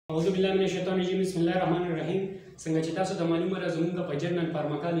اعوذ بالله من الشیطان الرجیم بسم الله الرحمن الرحیم څنګه چې تاسو ته معلومه ده زموږ په جرنل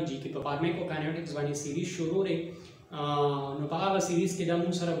فارماکالوجي کې په فارماکوکینetics باندې سیریز شروع لري نو په هغه سیریز کې دا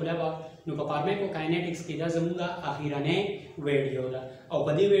موږ سره بلابا نو په فارماکوکینetics کې دا زموږ اخیرنۍ ویډیو ده او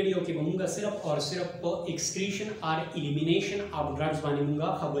په دې ویډیو کې به موږ صرف او صرف په excretion or elimination of drugs باندې موږ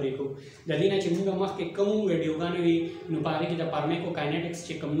خبرې کوو د دې نه چې موږ مخکې کوم ویډیوګانې وي نو په هغه کې د فارماکوکینetics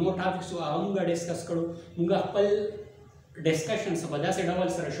چې کوم نو ټاپکس هغه موږ ډسکس کړو موږ خپل discussion په داسې ډول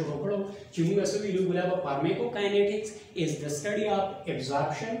سره شروع کړو چې موږ څه ویلو ګلابه Pharmacokinetics is the study of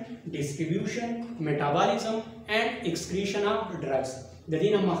absorption, distribution, metabolism and excretion of drugs. د دې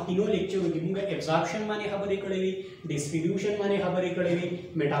نه مخکینو لیکچر کې موږ absorption باندې خبرې کړې وي distribution باندې خبرې کړې وي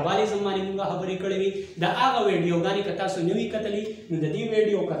metabolism باندې موږ خبرې کړې وي دا هغه ویډیوګانې که تاسو نوې کتلې نو د دې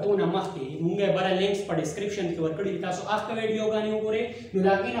ویډیو کتونه مخکې موږ بل لینکس په ډسکرپشن کې ورکړي تاسو هغه ویډیوګانې وګورئ نو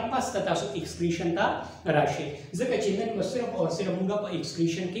دا غي نه پس تاسو excretion ته راشي ځکه چې نن صرف او صرف موږ په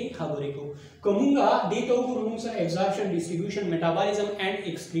excretion کې خبرې کوو کومه دې ته وګورو موږ سره absorption distribution metabolism and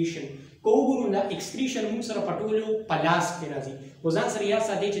excretion کوګورو دا excretion موږ سره پټولو پلاس کې راځي وزن سره یا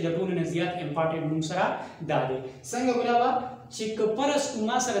ساده چې د ټولو نه زیات امپورټنت موږ سره دا دی څنګه ګلابا چې کپرس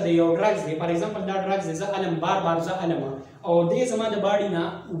ما سره د یو ډرګز دی فار ایگزامپل دا ډرګز زه علم بار زه علم او دې زما د باډي نه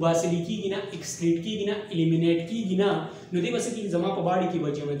وباسل کیږي نه ایکسکریټ کیږي نه الیمینیټ کیږي نه نو دې بس کې زما په باډي کې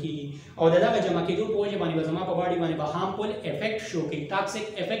وجمع کیږي او دغه جمع کېدو په وجه باندې زما په باډي باندې به هارمفul افیکټ شو کوي ټاکسیک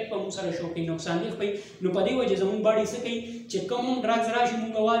افیکټ په موږ سره شو کوي نقصان دی کوي نو په دې وجه زموږ باډي څه کوي چې کوم ډرګز راشي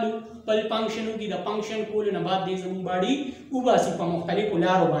موږ والو پل فنکشنو کې د فنکشن کول نه بعد دې زموږ باډي وباسي په مختلفو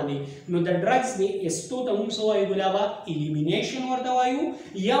لارو باندې نو د ډرګز دی استو ته موږ سوای ګلابا الیمینیشن ورته وایو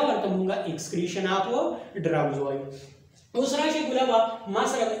یا ورته موږ ایکسکریشن اپ ډرګز وایو اوس راشي ګلابا ما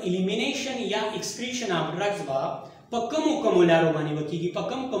سره الیمینیشن یا ایکسکریشن اپ ډرګز با په کوم لارو باندې وکیږي په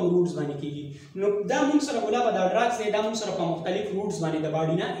کوم روټس باندې کیږي نو دا موږ سره ګلابا دا ډرګز دی دا موږ سره په مختلف روټس باندې د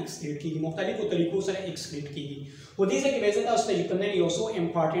باډي نه ایکسکریټ کیږي مختلفو طریقو سره ایکسکریټ کیږي و دې ځکه به زه تاسو ته لیکم یو سو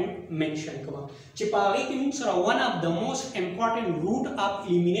امپورټنت منشن کوم چې په هغه کې موږ سره one of the most important route of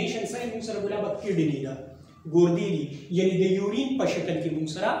elimination سره موږ سره ګلابا کډنی دا ګردی دی یعنی د یورین په شکل کې موږ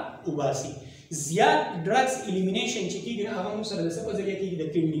سره وباسي زیات ډرګز الیمینیشن چې کیږي هغه موږ سره د څه په ذریعہ کیږي د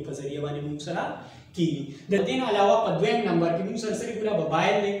کډنی په ذریعہ باندې موږ سره کیږي د دې علاوه په دویم نمبر کې موږ سره سره ګلابا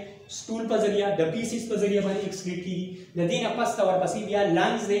بایل نه स्टूल په ذریعہ د پیسز په ذریعہ باندې ایکسکریټ کیږي د دې نه پس تا ورپسې بیا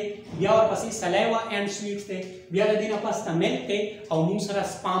لنګز دی بیا ورپسې سلایوا اینڈ سویټس دی بیا د دې نه پس تا ملک دی او موږ سره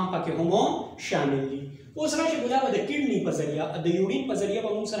سپام پکې هم شامل دي اوس راشي ګلابا د کډنی په ذریعہ د یورین په ذریعہ به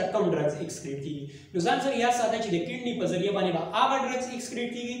موږ سره کم ډرګز ایکسکریټ کیږي نو ځان سره یاد ساته چې د کډنی په ذریعہ باندې به هغه ډرګز ایکسکریټ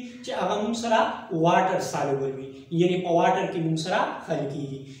کیږي چې هغه موږ سره واټر سالوبل وي یعنی په واټر کې موږ سره حل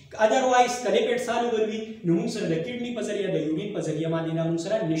کیږي اذروایز کلیپټ سالوبل وي نو موږ سره د کډنی په ذریعہ د یورین په ذریعہ باندې موږ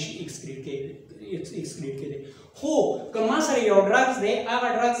سره نشي ایکسکریټ کېږي خو که ما سره یو ډرګز دی هغه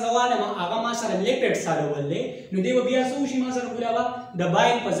ډرګز والم هغه ما سره لیپټ سالوبل دی نو دی بیا څه وشي ما سره ګلابا د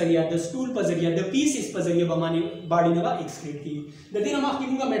بایل په ذریعہ د سټول په ذریعہ د پیسز په ذریعہ باندې باډي نه ایکسکریټ کیږي د دې نه مخکې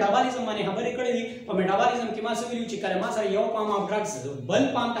موږ میټابولیزم باندې خبرې کړې دي په میټابولیزم کې ما څه ویلو چې کله ما سره یو پام اف ډرګز بل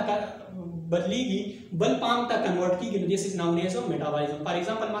پام ته بدلیږي بل پام ته کنورټ کیږي نو دیس از ناون ایز میټابولیزم فار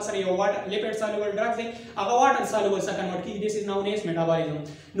ایگزامپل ما سره یو لیپټ سالوبل ډرګز دی هغه واټر سالوبل سره کنورټ کیږي دیس از ناون ایز میټابولیزم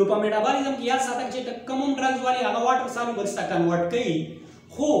نو په میټابولیزم کې یاد ساتئ چې کوم ډرګز والی هغه واټر سالوبل سره کنورټ کوي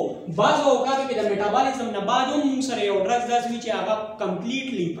خو بعض اوقاتو کې د میټابولیزم نه بعد هم موږ سره یو ډرګز داسې وي چې هغه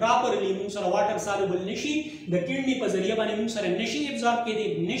کمپلیټلی پراپرلی موږ سره واټر سالوبل نشي د کډنی په ذریعہ باندې موږ سره نشي ابزورب کېدی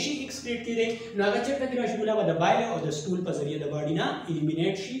نشي ایکسکریټ کېدی نو هغه چېرته کې راشي ګلابا د بایل او د سټول په ذریعہ د باډي نه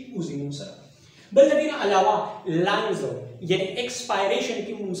الیمینیټ شي اوزي موږ سره بل د دې نه علاوه لنګز یعنی ایکسپایریشن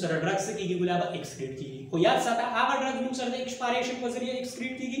کې موږ سره ډرګز کېږي ګلابا ایکسکریټ کېږي خو یاد ساته هغه ډرګز موږ سره د ایکسپایریشن په ذریعہ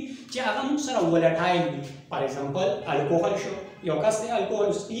ایکسکریټ کېږي چې هغه موږ سره ولټایل دي فار ایگزامپل الکوهول شو یو کس دی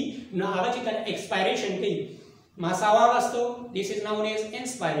الکوهول سکي نو هغه چې کله ایکسپایریشن کوي ما ساوا واستو دیس از ناون ایز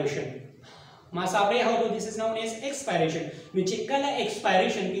انسپایریشن ما صابره هو دیس از ناون ایز ایکسپایریشن نو چې کله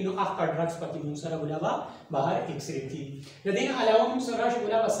ایکسپایریشن کې نو هغه ډرګز پکې موږ سره ګلابا بهر ایکسکریټ کیږي د دې علاوه موږ سره راشي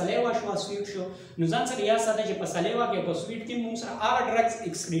ګلابا سلیوا شو سویټ شو نو ځان سره یاد ساته چې په سلیوا کې په سویټ کې موږ سره هغه ډرګز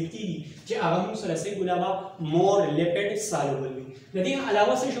ایکسکریټ کیږي چې هغه موږ سره سي ګلابا مور لیپټ سالوبل وي د دې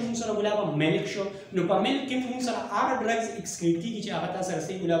علاوه څه شو موږ سره ګلابا ملک شو نو په ملک کې موږ سره هغه ډرګز ایکسکریټ کیږي چې هغه تاسو سره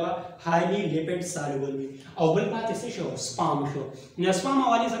سي ګلابا هایلی لیپټ سالوبل وي او بل پاتې څه شو سپام شو نو سپام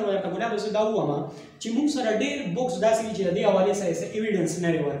حواله سره ورته ګلابا زه دا وایم چې موږ سره ډېر بوکس داسې چې د دې حواله سره ایویډنس نه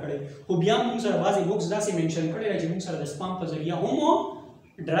لري ورکړي خو بیا موږ سره بعضي بوکس داسې منشن کړي چې موږ سره د سپام په ذریعہ هم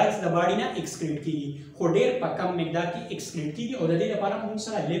ډرګز د باډي نه ایکسکریټ کیږي خو ډېر په کم مقدار کې ایکسکریټ کیږي او د دې لپاره موږ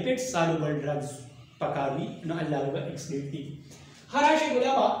سره لیپټ سالوبل ډرګز پکاوي نو الله به ایکسکریټ کیږي هر شي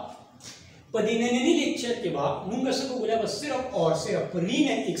ګلابا په دې ننني لیکچر کې به موږ څه کوو ګلابه صرف او صرف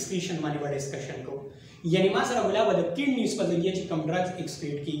رینل ایکسکریشن باندې به ډسکشن کوو یعنی ما سره ګلابه د کډنیز په ذریعه چې کوم ډرګز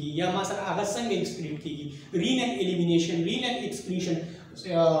ایکسکریټ کیږي یا ما سره هغه څنګه ایکسکریټ کیږي رینل الیمینیشن رینل ایکسکریشن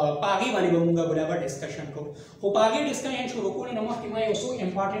پاغي باندې به موږ ګلابه ډسکشن کوو خو پاغي ډسکشن شروع کولو نه مخکې ما یو څو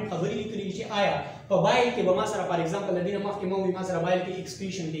امپورټنت خبرې لیکلي چې آیا په بایل کې به ما سره فار ایگزامپل د دې نه مخکې ما سره بایل کې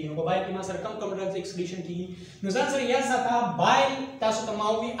ایکسکریشن کیږي نو په بایل کې ما سره کم ډرګز ایکسکریشن کیږي نو ځان سره یاد ساته بایل تاسو ته ما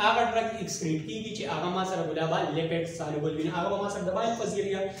وی هغه ډرګ ایکسکریټ کیږي چې هغه ما سره ګلابه لیپټ سالوبل وي هغه ما سره د بایل په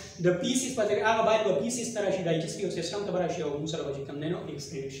ذریعه د پیسز په ذریعه هغه بایل په پیسز تر شي ډایجسټیو سیستم ته راشي او موږ سره به کم نه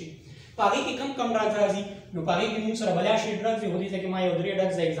ایکسکریټ شي پاغي کې کم ډرګز راځي نو پاغي کې موږ سره بلا شي ډرګز وي ولې چې ما یو درې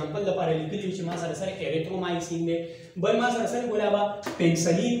ډرګز ایگزامپل لپاره لیکلي چې ما سره ایریترومایسین دی بل ما سره ګلابه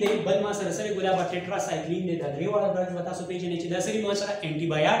پنسلین دی بل ما سره ګلابه ټیټراسایکلین دی دا درې وړ ډرګز وتا سو پیژنې چې دا سری ما سره انټي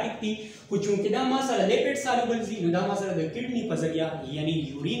بایوټیک دي خو چې دا ما سره لیپټ سالوبل دي نو دا ما سره د کډنی په ذریعہ یعنی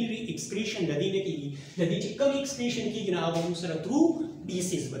یورینری ایکسکریشن د دې نه کیږي د دې چې کوم ایکسکریشن کیږي نه هغه موږ سره تھرو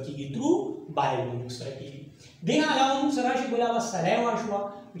پیسز بکیږي تھرو بایل موږ سره کیږي دین علاوه موږ سره شي ګلابه سلایوا شو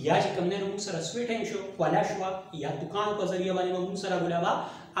یا چې کوم نه موږ سره سویټینګ شو خوالا شو یا دکان په ذریعہ باندې موږ سره ګلابه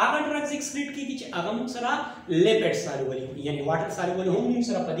هغه ډرګز ایکسکریټ کیږي چې هغه موږ سره لیپټ سالوبل یعنی واټر سالوبل هم موږ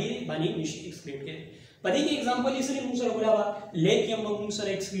سره په دې باندې نشي ایکسکریټ کېږي په دې کې एग्जांपल یې سره موږ سره ګلابه لیتیم موږ سره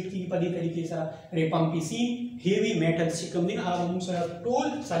ایکسکریټ کیږي په دې طریقې سره ریپامپیسین هیوی میټلز چې کوم دي هغه موږ سره ټول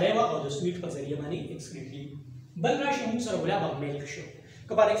سلایوا او د سویټ په ذریعہ باندې ایکسکریټ کیږي بل راشي موږ سره ګلابه ملک شو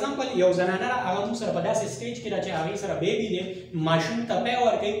که فار ایگزامپل یو زنانه هغه موږ سره په داسې سټیج کې چې هغه سره بیبي دی ماشوم ته پی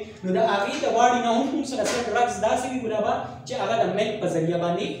ورکوي نو د هغې د واړې نه هم موږ سره ډرګز داسې وي ګلابه چې هغه د ملک په ذریعه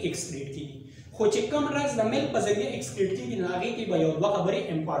باندې ایکسکریټ کیږي خو چې کوم ډرګز د ملک په ذریعه ایکسکریټ کیږي نو هغې کې به یو دوه خبرې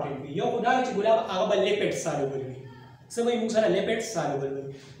امپورټنټ وي یو خو دا چې ګلابه هغه به لیپټ سالوبل وي څه وایي موږ سره لیپټ سالوبل وي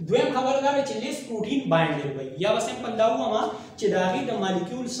دویم خبره دا ده چې لیس پروټین بایندر وي یا به سمپل دا ووایم چې د هغې د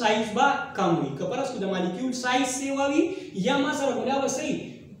مالیکیول سایز به کم وي که فرض کړو د مالیکیول سایز سیوا وي یا ما سره ګلابه صحیح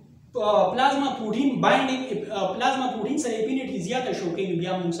پلازما پروټین بایندینګ پلازما پروټین سره اپینټي زیاته شو کوي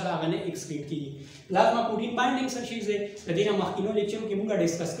بیا موږ سره هغه نه ایکسکریټ کیږي پلازما پروټین بایندینګ سره شي زه د دې نه مخکینو لیکچرو کې موږ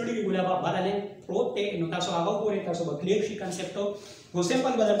ډیسکس کړی دی ګلابه بدلین پروت ته نو تاسو هغه وګورئ تاسو به کلیر شي کنسپټ او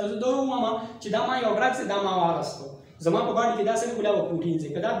سمپل بدل تاسو درو ما چې دا ما یو ډرګ دا ما واغستو زما په باډي کې دا څنګه ګلابه پروټین زه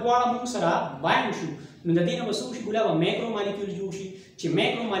کدا دواړه موږ سره بایند شو نو د دې نه وسو شي ګلابه مایکرو مالیکولز جوړ شي چې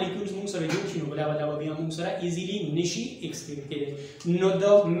مایکرو مالیکولز موږ سره جوړ شي نو ګلابه دا بیا موږ سره ایزیلی نشي ایکسکریټ کېدل نو د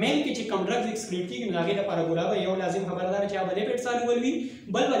ملک چې کوم ډرګز ایکسکریټ کیږي نو هغه لپاره ګلابه یو لازم خبردار چې هغه لیپټ سالوبل وي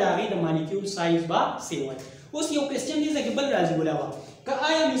بل هغه د مالیکول سایز با سیم وي اوس یو کوېسچن دی چې بل راځي ګلابه که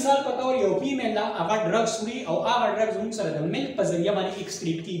آیا مثال په تور یو فیمیل هغه ډرګز خوري او هغه ډرګز موږ سره د ملک په ذریعہ باندې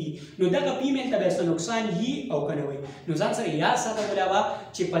ایکسکریټ کیږي نو دغه فیمیل ته به څه نقصان وي او کنه وي نو ځان سره یاد ساته ګلابه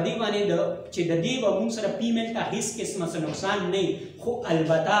چې په دې باندې چې د دې به موږ سره فیمیل ته هیڅ قسمه څه نقصان نه خو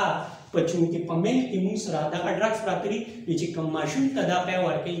البته په چونکې په ملک کې موږ سره دغه ډرګز پراته دي چې کوم ماشوم ته دا پی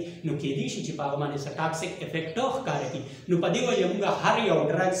ورکوي نو کېدای شي چې په هغه باندې څه ټاکسیک افیکټ ښکاره کړي نو په دې وجه موږ هر یو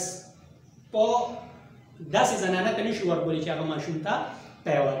ډرګز په داسې زنانه ته نشو ورکولی چې هغه ماشوم ته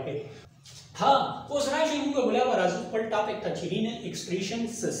پی ورکوي ها اوس راشئ موږ ګلابه راځو خپل ټاپک ته چې رینل ایکسکریشن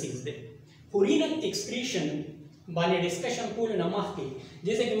څه څیز دی خو رینل ایکسکریشن باندې ډسکشن کولو نه مخکې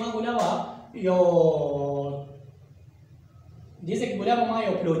جیسے کہ ما ګلابه یو جیسے کہ ګلابه ما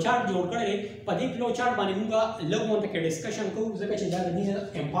یو فلو چارټ جوړ کړی په دې فلو چارټ باندې موږ لږ غونډه کې ډسکشن کوو ځکه چې دا د دې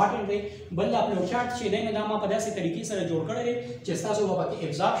امپورټنټ دی بل دا فلو چارټ چې دی نو دا ما په داسې طریقې سره جوړ کړی دی چې ستاسو به پکې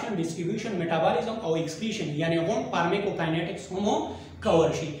ابزارپشن ډسټریبیوشن میټابولیزم او ایکسکریشن یعنی غون فارمیکوکاینیټکس هم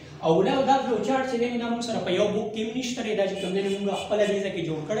کور شي او ګلابه دا فلو چارټ چې دی نو دا موږ سره په یو بوک کې هم نشته دی دا چې کوم دی موږ خپله دې ځای کې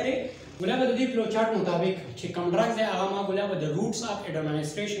جوړ کړی دی ګلابه د دې فلو چارټ مطابق چې کوم ډرګز دی هغه ما ګلابه د روټس اف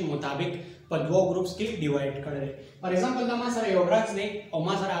ایډمنسټریشن مطابق په دوه ګروپس کې ډیوایډ کړل فار ایگزامپل دا ما سره یو ډرګز دی او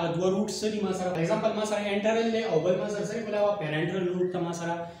ما سره هغه دوه روټس دي ما سره فار ایگزامپل ما سره انټرل دی او بل ما سره ګلابه پیرنټرل روټ ته ما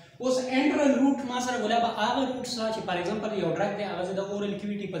سره اوس انټرل روټ ما سره ګلابه هغه روټ سره چې فار ایگزامپل یو ډرګ دی هغه د اورل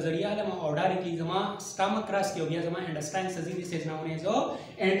کیویټي په ذریعہ له ما او ډایرکټلی زما سټامک کراس کې او بیا زما انډستاین سزي سیز نامونه زو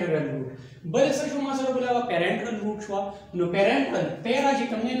انټرل روټ بل څه شو ما سره ګلابه پیرنټرل روټ شو نو پیرنټرل پیرا چې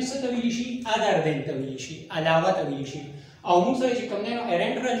کوم نه څه ته ویل شي ادر دین ته ویل شي علاوه ته ویل شي او موږ سره چې کوم نه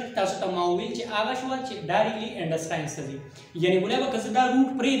ارنټرل تاسو ته ما ویل چې هغه شو چې ډایرکټلی انډستاین سزي یعنی ګلابه کزه دا روټ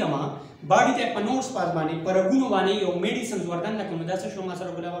پرې دما باډي ته پنورس پاس باندې پرګونو باندې یو میډیسنز وردان نه کوم داسې شو ما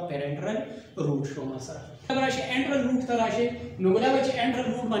سره ګلابه پیرنټرل روټ شو ما سره راشه انټرل روټ ته راشه نو ګلابه چې انټرل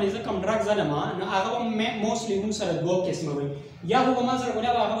روټ باندې زه کوم ډرګ زلما نو هغه موستلی موږ سره دوه قسمه وي یا هو ما سره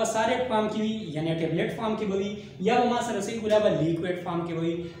ګلابه هغه سالټ فارم کې وي یعنی ټیبلټ فارم کې وي یا ما سره سي ګلابه لیکوډ فارم کې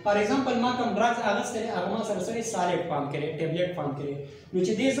وي فار ایگزامپل ما کوم ډرګ هغه سره هغه ما سره سالټ فارم کې ټیبلټ فارم کې نو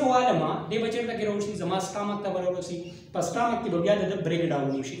چې دې زه والما دې بچر ته کې روشي زما سټامک ته ورورسي په سټامک کې به بیا د بریک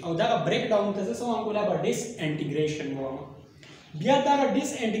ډاون وشي او دا بریک ډاون ته څه وایم ګولا به ډیس انټیګریشن وایم بیا دا ډیس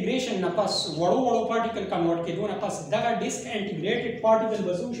انټیګریشن نه پس وړو پارټیکل کنورټ کېدو نه پس دا ډیس انټیګریټډ پارټیکل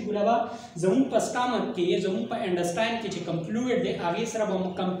به څه شي ګولا به زموږ په سټامک کې زموږ په انډسټاین کې چې کوم فلوئډ دی هغې سره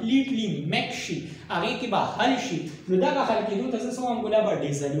به کمپلیټلی میکس شي هغې کې به حل شي نو دغه حل کېدو ته زه څه وایم ګولا به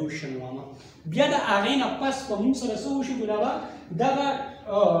ډیزلیوشن وایم بیا د هغې نه پس به موږ سره څه وشي ګولا به دغه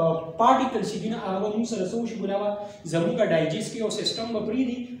پارټیکل چې دي نه هغه به موږ سره څه وشي ګولا به زموږ ډایجسټیو سیسټم به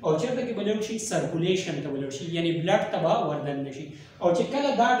پرېږدي او چېرته کې به لاړ شي سرکولیشن ته به لاړ شي یعنې بلډ ته به وردننه شي او چې کله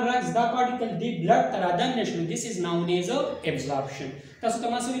دا ډرګز دا پارټیکل دې بلډ ته رادننه شي دس از ناون ایز ابزارپشن تاسو ته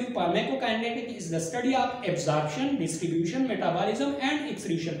ما څه ویلي فارماکوکاینیټک از د سټډي اف ابزارپشن ډسټریبیوشن میټابولیزم اینڈ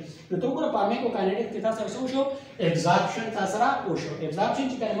ایکسکریشن نو ته وګوره فارماکوکاینیټک کې تاسو سره څه وشو ابزارپشن تاسو سره وشو ابزارپشن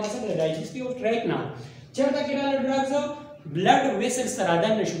چې کله ما سره د ډایجسټیو ټریک نه چېرته کې راغله ډرګز blood vessels ته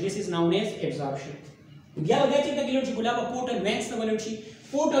رادننه شي this is known as absorption بیا به دا چې د ګلوټ ګلاب پورټل وینز ته ولوټ شي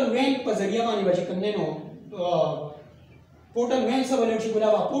پورټل وین په ذریعہ باندې به چې کوم دی نو پورټل وینز ته ولوټ شي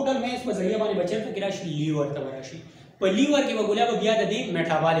ګلاب پورټل وینز په ذریعہ باندې به چېرته کې راشي لیور ته به راشي په لیور کې به ګلاب بیا د دې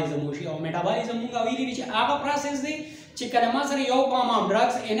میټابولیزم وشي او میټابولیزم موږ ویلي دي چې هغه پروسس دی چې کله ما سره یو فارم اف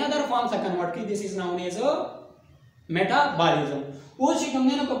ډرګز انادر فارم ته کنورټ کړي this is known as میټابولیزم اوس چې کوم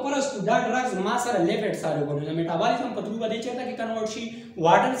دی نو که فرض کړو دا ډرګز ما سره لیپټ سالوبل د میټابولیزم په تھرو به دې چېرته کې کنورټ شي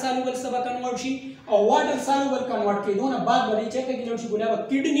واټر سالوبل څه به کنورټ شي او واټر سالوبل کنورټ کېدو نه بعد به دې چېرته کې لاړ شي ګلابه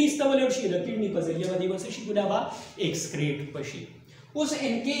کډنیز ته به لاړ شي د کډني په ذریعه به دې به څه شي ګلابه ایکسکریټ بشي اوس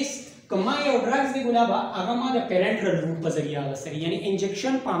ان کیس که ما یو ډرګز دی ګلابه هغه ما د پیرنټرل روټ په ذریعه اخیستی یعنې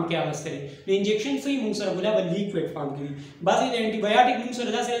انجکشن فارم کې اخیستی نو انجکشن څه وي موږ سره ګلابه لیکویډ فارم کې وي بعضې د انټي بایوټیک موږ سره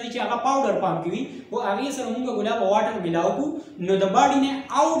داسې راځي چې هغه پاوډر فارم کې وي خو هغې سره موږ ګلابه واټر ملاو کړو نو د باډي نه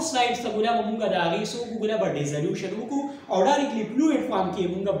آوټ سایډ ته ګلابه موږ د هغې څه وکړو ګلابه ډیزلیوشن وکړو او ډایرکټلی فلوئډ فارم کې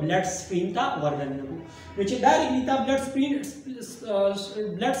موږ بلډ سټریم ته وردننه کړو نو چې ډایرکټلی تا بلډ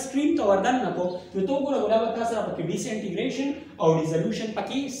سټریم ته وردننه کړو نو ته وګوره ګلابه تا سره پکې ډیس انټیګریشن او ډیزلیوشن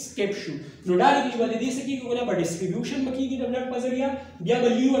پکې سکپ شو نو ډایرکټلی به د دې څه کېږي ګلابه ډسټریبیوشن به کېږي د بلډ په ذریعه بیا به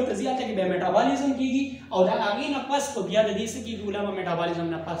لیور ته ځي هلته کې بیا میټابولیزم کېږي او د هغې نه پس به بیا د دې څه کېږي ګلابه میټابولیزم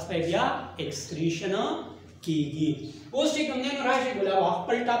نه پس به بیا ایکسکریشن کېږي اوس چې کوم دی نو راشئ ګلابه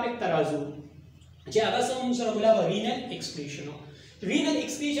خپل ټاپک ته راځو چې هغه څه موږ سره ګلابه رینل ایکسکریشن renal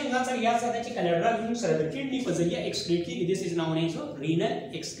excretion ځان سره یاد ساته چې کله ډرګ موږ سره د کډني په ذریعه ایکسکریټ کېږي this is known as renal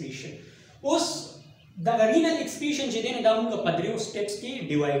excretion اوس دا renal excretion چې دی نو دا موږ په دریو سټیپس کې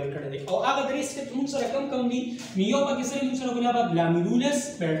ډیوایډ کړی دی او هغه درې سټیپس موږ سره کم دي نو یو پکې سره موږ سره ګلابه ګلامرولس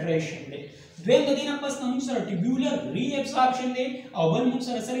فلټریشن دی دویم د دې نه پس موږ سره ټیبیولر ری ابسارپشن دی او بل موږ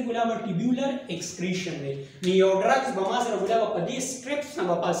سره سره ګلابه ټیبیولر ایکسکریشن دی نو یو ډرګز به ما سره ګلابه په دې سټیپس نه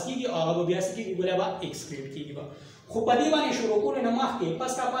به پاس کېږي او هغه به بیا څه کېږي ګلابه ایکسکریټ کېږي خو په دې باندې شروع کولو نه مخکې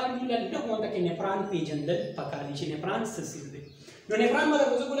پس کاپال موږ لږ غونډه کې نفران پیژندل پکار دي چې نفران څه څیز دی نو نفران به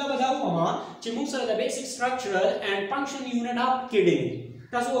درته زه ګلابه دا ووایم چې موږ سره د بیسک سټرکچرل اینډ فنکشن یونټ اف کډني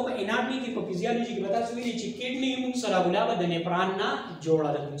تاسو په اناټمي کې په فزیولوژي کې به تاسو ویلي چې کډني موږ سره ګلابه د نفران نه جوړه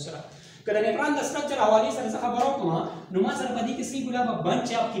ده موږ سره که د نفران د سټرکچر حوالې سره زه خبره وکړم نو ما سره په دې کې څه ګلابه بنچ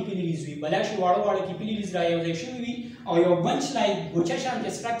اف کیپیلریز وي بلاشي واړه کیپیلریز را یو ځای شوي وي او یو بنچ لایک ګوچه شانتې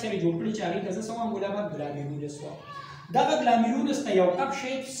سټرکچر یې جوړ کړي چې هغې ته زه څه وایم ګلابه ګلامرولس وایم دغه ګلامرولس ته یو کپ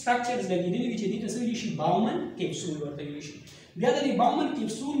شیپ سټرکچرز لګېدلي وي چې دې ته څه ویلی شي باومن کیپسول ورته ویلی شي بیا د دې باومن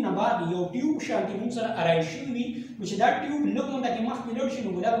کیپسول نه بعد یو ټیوب شانتې موږ سره ارای شوي وي نو چې دا ټیوب لږ غونډه کې مخکې لاړ شي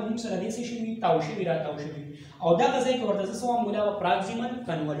نو ګلابه موږ سره دې څه شوي وي تاو شوي را تاو شوي او دغه ځای کې ورته زه څه وایم ګلابه پراکزیمل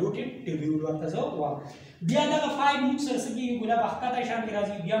کنولوټډ ټیبیول ورته زه وایم بیا دغه فایب موږ سره څه کېږي ګلابه ښکته شانتې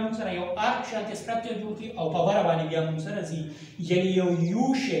راځي بیا موږ سره یو آرک شانتې سټرکچر جوړ کړي او په بره باندې بیا موږ سره ځي یعنې یو یو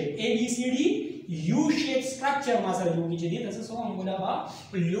شیپ اے بي سی ډي یو شیپ سټرکچر ما سره جوړ کړي چې دې ته څه وایم ګلابه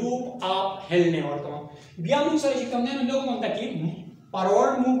لوپ اف هیلنې ورته وایم بیا موږ سره چې کوم دی نو لږ غونډه کې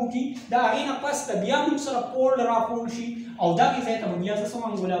فارورډ موو وکړي د هغې نه پس ته بیا موږ سره فولډ رافولډ شي او دغې ځای ته به بیا زه څه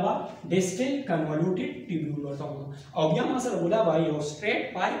وایم ګلابه ډسټل کنولوټډ ټیبیول ورته وایم او بیا ما سره ګلابه یو سټریټ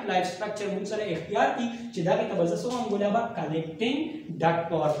پایپ لایک سټرکچر موږ سره اختیار کړي چې دغې ته به زه څه وایم ګلابه کلیکټینګ ډکټ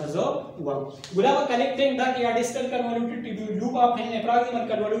ورته زه وایم ګلابه کلیکټینګ ډکټ یا ډسټل کنولوټډ ټیبیول لوپ اف هیلنې اپراکسیمل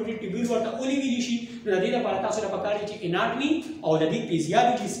کنولوټډ ټیبیول ورته ولې ویلی شي نو د دې لپاره تاسو ته پکار دي چې اناټمي او د دې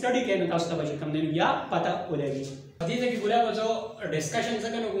فزیالوجي سټډي کوئ نو تاسو ته به چې کوم دی نو بیا پته ولګي په دې ځای کې ګلابه زه ډسکشن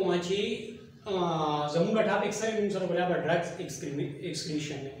څنګه نه کوم چې زموږ ټاپک سره موږ سره ګلابه ډرګز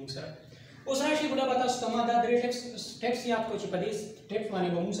ایکسکریشن دی موږ سره اوس راشي ګلابه تاسو ته ما دا درې سټیپس یاد کړو چې په دې سټیپس باندې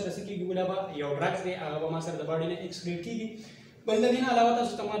به موږ سره څه کېږي ګلابه یو ډرګز دی هغه به ما سره د باډي نه ایکسکریټ کېږي بل د دې نه علاوه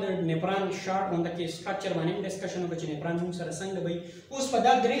تاسو ته ما د نیپران شارټ غونډه کې سټرکچر باندې ډسکشن وکړو چې نیپران موږ سره څنګه وي. اوس په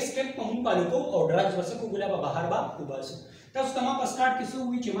دا درې سټپ په موږ پالو کوو او ډرګز وسکو ګلابه بهر با وباسو. تاسو ته ما په سٹارټ کې څه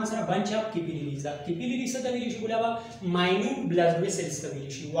وی چې ما سره بنچ اپ کیپیلریز دا کیپیلریز څه ته ویل شي ګلابه ماینوټ بلډ ویسلز ته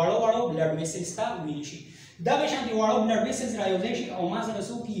ویل شي واړو واړو بلډ ویسلز ته ویل شي. دا به شانتي واړو بلډ ویسلز رايوځي شي او ما سره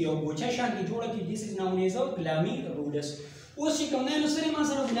څه کی یو ګوچا شانتي جوړه کی دیس از ناون ایز ګلاميرولس. اوس چې کوم نه سره ما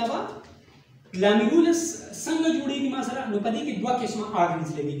سره ګلابه ګلاميرولس څنګه جوړیږي ما سره نو پدې کې دوه قسمه آرټریز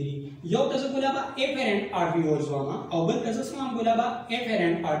لګیدلي یو تاسو ګلابه افرنٹ آرټریولز واما او بل تاسو سم ګلابه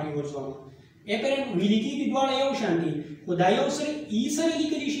افرنٹ آرټریولز واما. افرنٹ ویل کېږي دواړه یو شان دي خو دا یو سره ای سره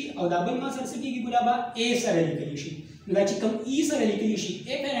لیکل شي او دا بل ما سره څه کېږي ګلابه ای سره لیکل شي. دا چې کوم ای سره لیکل شي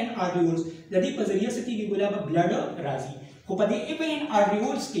افرنٹ آرټریولز د دې په ذریعہ څه کېږي ګلابه بلډ راځي. خو په دې افرنٹ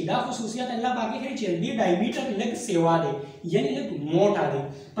آرټریولز کې دا خصوصیت الله باقي کړی چې دې ډایمیټر لږ سیوا دی یعنی لږ موټا دی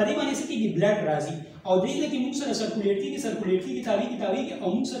په دې باندې څه کېږي بلډ راځي او دې کې موږ سره سرکولیټ کېږي تاویږي او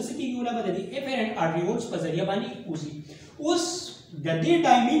موږ سره څه کېږي ګلابه د دې افرنٹ آرټریولز په ذریعہ باندې وځي. اوس د دې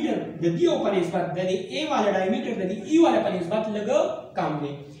ډایمیټر د دې په نسبت د دې ای والا ډایمیټر د دې ای والا په نسبت لږ کم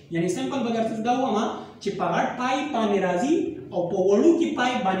دی یعنی سمپل به درته دا وایم چې په غټ پایپ باندې راځي او په وړو کې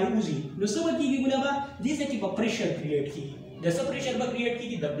پایپ باندې وځي نو څه کېږي ګلابه دې ځکه په پریشر کریټ کېږي د څه پریشر به کریټ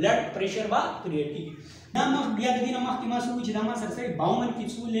کېږي د بلډ پریشر به کریټ کېږي. دا مخ بیا د دې نه مخکې ما څه چې دا ما سره باومن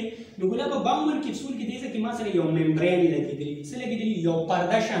کپسول دی نو ګلابه باومن کپسول کې دې ځکه ما سره یو ممبرین لګېدلی څه لګېدلی یو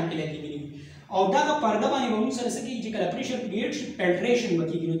پرده شانتې لګېدلی او دا پرده باندې به موږ سره څه کېږي چې کله پریشر کریټ شي فلټریشن به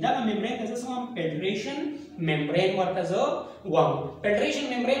کېږي نو دا ممبرین ته زه څه وایم فلټریشن ممبرین ورته زه وایم. فلټریشن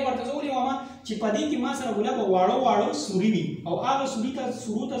ممبرین ورته زه ولې وایم چې په دې کې ما سره ګلابه واړو واړو سوري وي او هغه سوري ته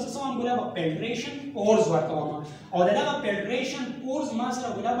سورو ته څه وایم ګلابه فلټریشن پورز ورته وایم او دغه فلټریشن پورز ما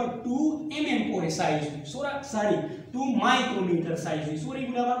سره ګلابه 2 mm پورې سایز وي سوري 2 مایکرومیټر سایز وي سوري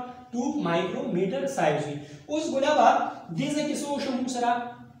ګلابه 2 مایکرومیټر سایز وي. اوس ګلابه دې ځکه څه شو موږ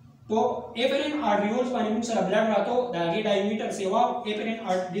سره तो افرنट आर्टरियोल्स باندې موږ سره بلډ راته دا غي ډایمیټر سیوا افرنٹ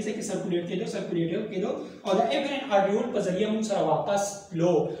آرټ دې څخه سرکولیټ کېدو او دا افرنٹ آرټریول په ذریعہ موږ سره واپس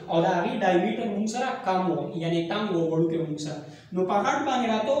لو او دا غي ډایمیټر موږ سره کم وو یعنی تنگ وو وړو کې موږ سره نو په غټ باندې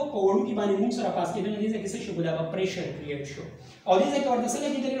راته په وړو کې باندې موږ سره پاس کېدل دې څخه څه شو ګلابه پریشر کریټ شو او دې څخه ورته څه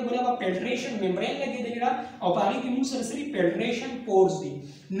لګیدل ګلابه فلټریشن ممبرین لګیدل او په هغه کې موږ سره سری فلټریشن پورز دي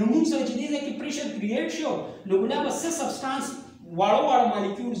نو موږ سره چې دې څخه پریشر کریټ شو نو ګلابه څه سبسټانس واړو واړو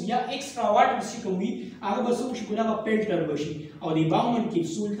مالیکولز یا ایکسترا واټر چې کوم وي هغه به څه شي ګلابه فلټر بشي او د باومن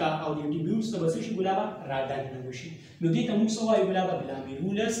کپسول ته او د ټیبیولز ته به څه شي ګلابه راډن بشي نو دې ته موږ څه وایو ګلابه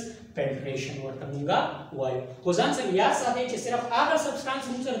ګلاميرولس فلټریشن ورته موږ وایو. خو ځان سره یاد ساتئ چې صرف هغه سبسټانس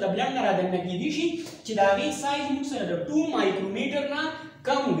موږ سره د بلډ نه راډن کېدی شي چې د هغې سایز موږ سره د 2 مایکرومیټر نه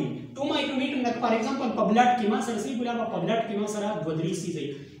کم وي. 2 مایکرومیټر لکه فار ایگزامپل په بلډ کې ما سره څه ګلابه په بلډ کې ما سره دوه درې څیزې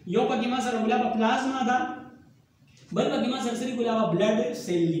یو پکې ما سره ګلابه پلازما ده بل پکې ما سره سری ګلابه بلډ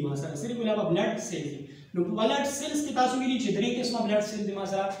سیل دی ما سره سری ګلابه بلډ سیل دی نو په بلډ سیلز کې تاسو ویلي چې درې قسمه بلډ سیل دي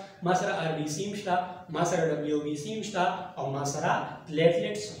ما سره آر بي سي مشته ما سره ډبلیو بي سي مشته او ما سره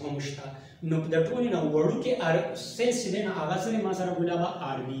پلیټلیټس هم شته نو د ټولو نه وړو کې سیلز چې دی نه هغه سره ما سره ګلابه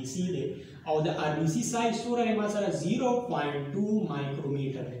آر بي سي دی او د آر بي سي سایز څومره ما سره 0.2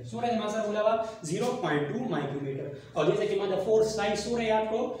 مایکرومیټر دی څومره ما سره ګلابه 0.2 مایکرومیټر او دې ځکه ما د فورس سایز څومره یاد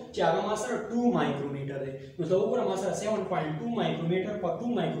کړو چې هغه ما سره 2 مایکرومیټر دی نو دا وګوره ما سره 7.2 مایکرومیټر په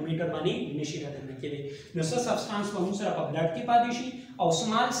 2 مایکرومیټر باندې نشي راځي کېږي نو څه سبسټانس په موږ سره په بلډ کې پاتې شي او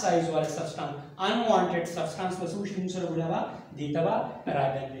سمال سایز والا سبسټانس انوانټډ سبسټانس په څه شي موږ سره ګلابه دې ته به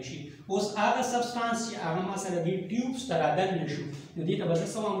راځي نشي. اوس هغه سبسټانس چې هغه ما سره دې ټیوبس ته راځي نشو نو دې ته به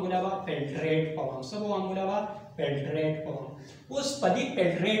څه وایم ګلابه فلټریټ پوام څه وایم ګلابه فلټریټ پوام. اوس په دې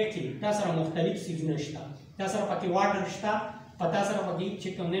فلټریټ کې دا سره مختلف سیزونه شته دا سره پکې واټر شته پتا سره پکې چې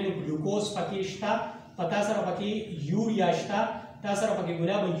کوم نه ګلوکوز پکې شته پتا سره پکې یوریا شته تا سره پکې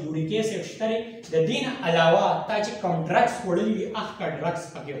ګلابه یوریک ایسډ شته د دین علاوه تا چې کوم ډرګز وړلي وي هغه ډرګز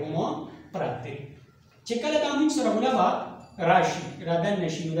پکې هم پراته دي چې کله دا موږ سره ګلابه راشي راځي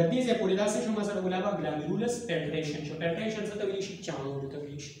نشي نو د دې څخه پوری دا څه شو مسره ګلابه ګلاميرولس فلټریشن شو فلټریشن څه ته ویل شي چاڼو ته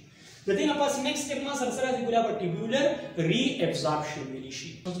ویل شي د دې نه پس نیکسټ سټپ ما سره د ګلابه ټیبولر ری ابزورپشن ویل شي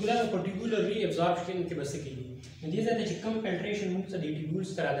اوس ګلابه په ټیبولر ری ابزورپشن کې بس کېږي دې ځکه چې کم فلټریشن موږ ته د ټیبولز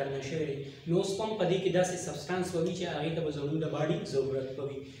تر راځي نشي نو اوس په دې کې داسې سبسټانس وږي چې هغه ته به ضروري د باډي ضرورت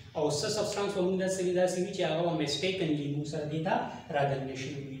پوي او سبستانس په موږ د سلیدا سوي چې هغه میسټیکنلی موږ سره دیتا راغلی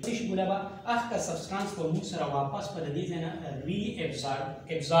شي څه شي ګولابا اخته سبستانس په موږ سره واپس په دې ځنه ری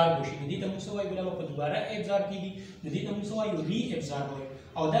ابزارب شي دې ته موږ وایو ګولابا په دوباره ابزارب کیږي دې ته موږ وایو ری ابزارب وایو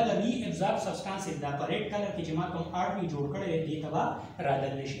او دا ری ابزارب سبستانس د اپریټ کلر کې چې ما کوم آرټ جوړ کړی دی تبا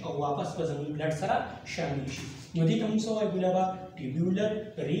راغلی شي او واپس په زموږ بلډ سره شامل شي نو دې ته موږ وایو ګولابا ټیبیولر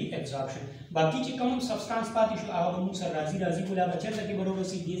ری ابزارپشن باقی چې کوم سبستانس پاتې شو هغه موږ سره راځي ګولابا چېرته کې برابر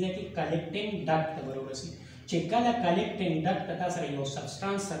شي دې ځای کې کلیکټینګ ډاکټ ته برابر شي چې کله کلیکټینګ ډاکټ ته سره یو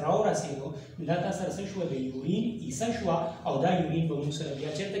سبستانس راورسېدو دا تاسو سره شو د یورین ایسه شو او دا یورین به موږ سره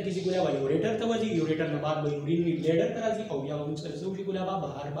بیا چېرته کې ګولابا یوریټر ته وځي یوریټر نه بعد به یورین بلیډر ته راځي او بیا موږ سره څه ګولابا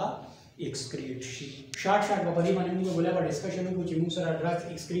بهر با excrete شي شارټ په دې باندې موږ ګولابا ډسکشن وکړو چې موږ سره ډرګز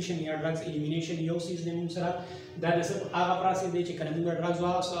ایکسکریشن یا ډرګز الیمینیشن یو سیز دی موږ سره دا د صرف هغه پروسس دی چې کله موږ ډرګز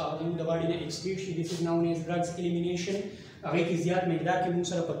واغسو موږ د باډي نه ایکسکریټ شي دیس از ناون ایز ډرګز الیمینیشن هغه کې زیات مقدار کې موږ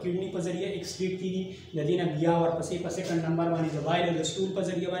سره په کډنی په ذریعہ ایکسکریټ کیږي د دې نه بیا ورپسې په سیکنډ نمبر باندې د بایل او د سټول په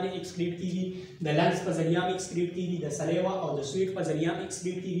ذریعہ باندې ایکسکریټ کیږي د لنګز په ذریعہ ایکسکریټ کیږي د سلیوا او د سویټ په ذریعہ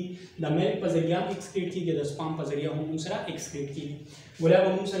ایکسکریټ کیږي د ملک په ذریعہ ایکسکریټ کیږي د سپام په ذریعہ هم موږ سره ایکسکریټ کیږي ګولابا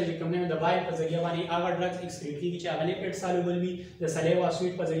موږ سره چې کوم نه د بایل په ذریعہ باندې هغه ډرګز ایکسکریټ کیږي چې هغه لیپټ سالوبل وي د سلیوا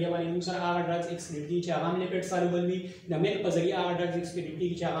سویټ په ذریعہ باندې موږ سره هغه ډرګز ایکسکریټ کیږي چې هغه لیپټ سالوبل وي د ملک په ذریعہ هغه ډرګز ایکسکریټ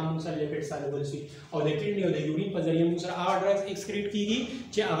کیږي چې هغه موږ سره لیپټ سالوبل وي او د کډنی او د یورین په ذریعہ موږ سره هغه ډرګز ایکسکریټ کیږي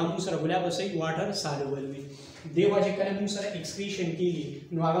چې هغه موږ سره ګولابا صحیح واټر سالوبل وي دی وجه کله موږ سره ایکسکریشن کیږي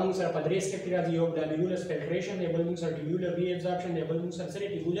نو هغه موږ سره په درې سټپ کې راځي یو ګلاميرولس فلټریشن دی بل موږ سره ټیبیولر ری ابزارپشن دی بل موږ سره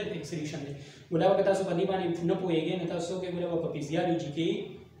ټیبیولر ایکسکریشن دی ګولابا که تاسو په دې باندې نه پوهیږئ نو تاسو کې ګولابا په فزیالوجي کې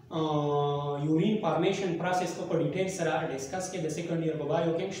یورین فارمیشن پروسس کو په ډیټیل سره ډیسکس کې د سیکنډ ایئر په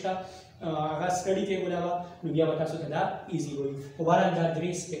بایو کیمسټري هغه سټډي کې ګولابا نو بیا تاسو ته دا ایزی وي په واره دا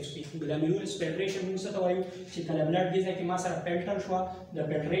درې سټپس دي ګلاميرولس فلټریشن موږ ته وایو چې کله بلډ دې ځکه ما سره فلټر شو د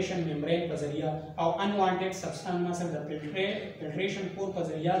فلټریشن ممبرین په ذریعہ او انوانټډ سبستانس ما سره د فلټریشن پور په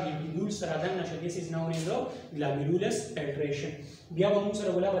ذریعہ د ټیبیول سره د نشه دیس از ناون ایز ګلاميرولس فلټریشن بیا به موږ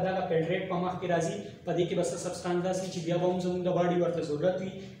سره ګولابا دا فلټریټ په مخ کې راځي په دې کې بس سبستانس داسي چې بیا به موږ زموږ د باډي ورته ضرورت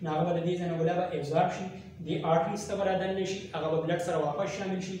وي نو هغه د دې ځنه ګولابا ابزارپشن دی آرټریز ته برادر نشي هغه به بلډ سره واپس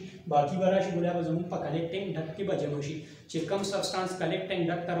شامل شي باقي به راشي ګولابا زموږ په کلیکټینګ ډکټ کې به جمع شي چې کم سبستانس کلیکټینګ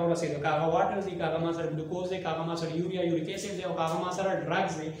ډکټ ته راورسېدو که هغه واټر دی که هغه ما سره ګلوکوز دی که هغه ما سره یوریا یوریک ایسډ دی او که هغه ما سره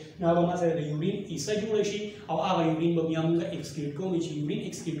ډرګز دی نو هغه ما سره د یورین ایسه جوړه شي او هغه یورین به بیا موږ ایکسکریټ کوو چې یورین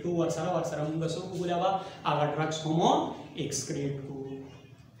ایکسکریټ کوو ورسره موږ څه کوو ګولابا هغه ډرګز هم ایکسکریټ کوو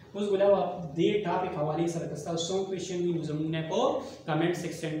اوس ګولابا دې ټاپک حواله سره تاسو سم کوېشن وي نو زموږ نه په کمنټ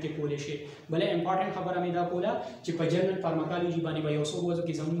سیکشن کې کولای شي بلې امپورټنت خبره مې دا کوله چې په جنرال فارماکالوجي باندې به یو څو ورځو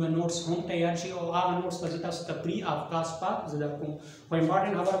کې زموږ نوټس هم تیار شي او هغه نوټس په تاسو ته پری اف کلاس په زده کوم خو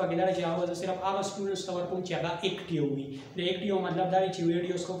امپورټنت خبره به دا چې هغه صرف هغه سټوډنټس ته ورکوم چې هغه اکټیو وي د اکټیو مطلب دا چې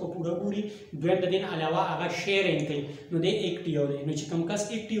ویډیوز کو په پوره ګوري دویم د دین علاوه هغه شیرینګ کوي نو د اکټیو دی نو چې کوم کس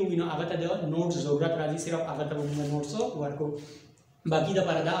اکټیو وي نو هغه ته د نوټس ضرورت راځي صرف هغه ته موږ نوټس ورکو باقی د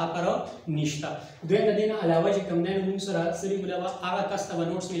پردا اپر نشتا دوی د دین علاوه چې کوم نه موږ سره سری ګولابا هغه کس ته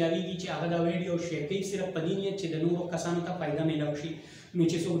نوټس ملاويږي چې هغه دا ویډیو شیر کوي صرف په دې نیت چې د نورو کسانو ته فائدہ ملاوي شي نو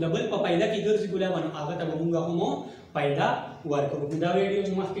چې څوک د بل په فائدہ کې ګرځي ګولابا نو هغه ته موږ هم فائدہ ورکړو دا ویډیوز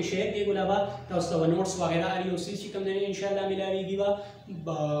مخکې شیر کې ګولابا تاسو ته نوټس وغیرہ اړ یو څه چې کوم نه ان شاء الله ملاويږي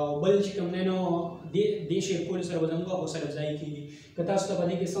بل چې کوم نه نو د شیر کول سره زموږ حوصله افزایی کیږي که تاسو ته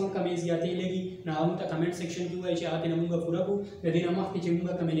باندې کې سم کمې زیاتې لګي نو هغه ته کمنټ سیکشن کې وایي چې هغه نه موږ پوره کوو د دې نه مخکې چې موږ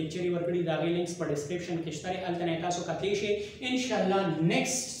کوم لیکچر ورکړي دا غي لینکس په ډسکرپشن کې شته الته نه تاسو کتلی شئ ان شاء الله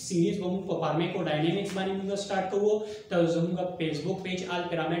نیکسٹ سیریز به موږ په فارمیکو ډاینامیکس باندې موږ سٹارټ کوو تاسو زموږ فیسبوک پیج آل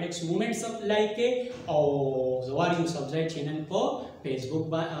پیرامیډکس موومېنټس لایک کې او زواریو سبزایډ چینل په فیسبوک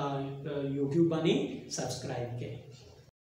باندې یوټیوب باندې سبسکرایب کې